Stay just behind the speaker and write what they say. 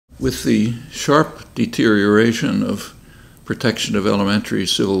With the sharp deterioration of protection of elementary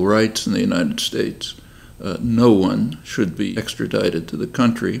civil rights in the United States, no one should be extradited to the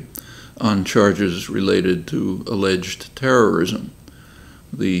country on charges related to alleged terrorism.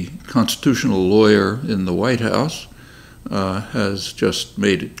 The constitutional lawyer in the White House has just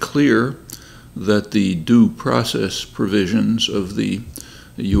made it clear that the due process provisions of the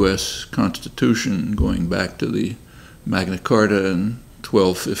U.S. Constitution, going back to the Magna Carta in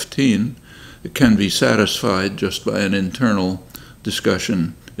 1215, can be satisfied just by an internal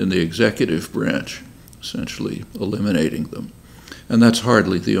discussion in the executive branch, essentially eliminating them. And that's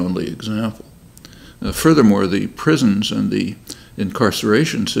hardly the only example. Furthermore, the prisons and the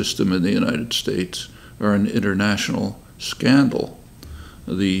incarceration system in the United States are an international scandal.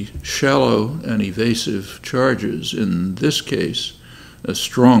 The shallow and evasive charges in this case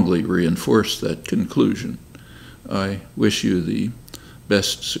strongly reinforce that conclusion. I wish you the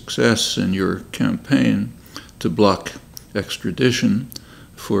best success in your campaign to block extradition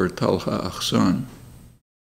for Talha Ahsan.